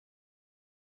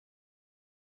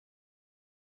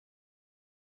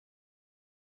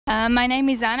My name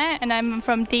is Anna and I'm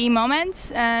from Team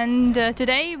Moments, and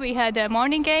today we had a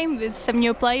morning game with some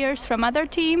new players from other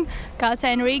team, BUCCi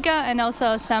and Riga, and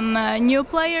also some new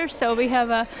players, so we have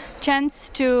a chance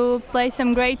to play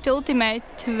some great ultimate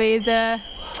with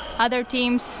other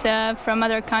teams from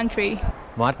other country.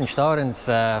 Martin Staurens,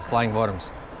 Flying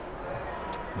Worms,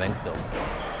 Ventspils.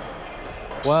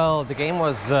 Well, the game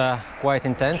was quite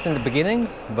intense in the beginning,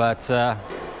 but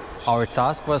our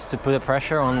task was to put a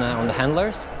pressure on the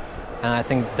handlers, and I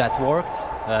think that worked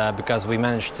because we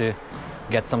managed to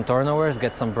get some turnovers,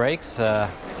 get some breaks. I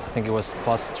think it was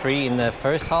 +3 in the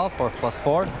first half or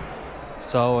 +4.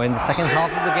 So in the second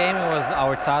half of the game,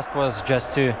 our task was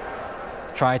just to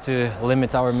try to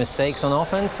limit our mistakes on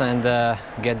offense and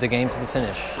get the game to the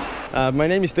finish. My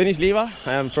name is Tõnis Liiva.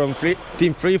 I am from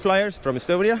Team Free Flyers from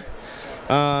Estonia.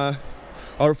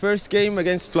 Our first game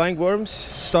against Flying Worms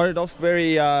started off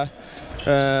very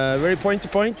point to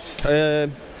point,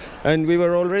 and we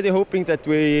were already hoping that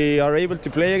we are able to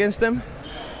play against them,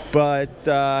 but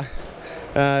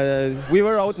we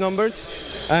were outnumbered,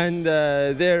 and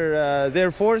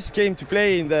their force came to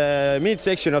play in the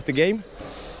mid-section of the game.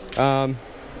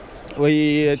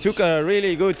 We took a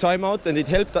really good timeout, and it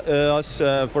helped us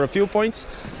for a few points,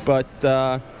 but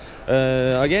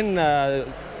again,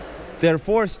 their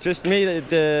force just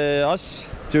made us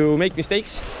to make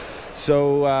mistakes.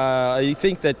 So I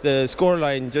think that the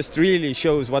scoreline just really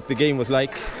shows what the game was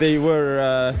like. They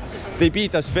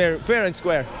beat us fair and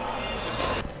square.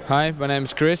 Hi, my name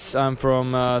is Chris. I'm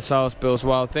from Southpils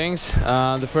Wild Things.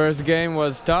 The first game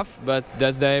was tough, but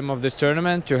that's the aim of this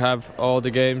tournament, to have all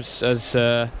the games as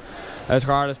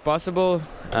hard as possible,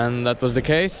 and that was the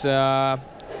case.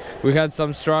 We had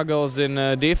some struggles in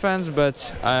defense,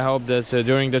 but I hope that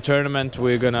during the tournament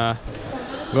we're gonna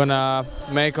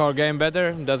make our game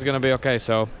better. That's gonna be okay.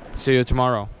 So see you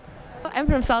tomorrow. I'm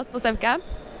from Southpils FK.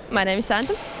 My name is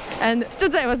Santa, and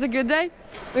today was a good day.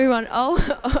 We won all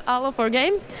of our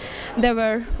games. They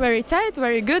were very tight,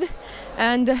 very good,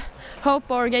 and hope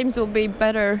our games will be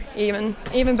better, even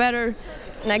better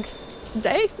next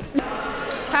day.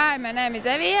 Hi, my name is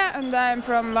Evia and I'm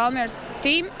from Valmier's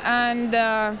team, and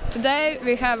today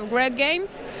we have great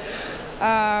games,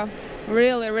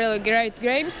 really great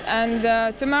games, and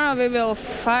tomorrow we will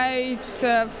fight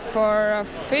for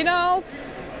finals.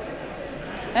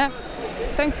 Yeah,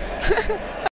 thanks.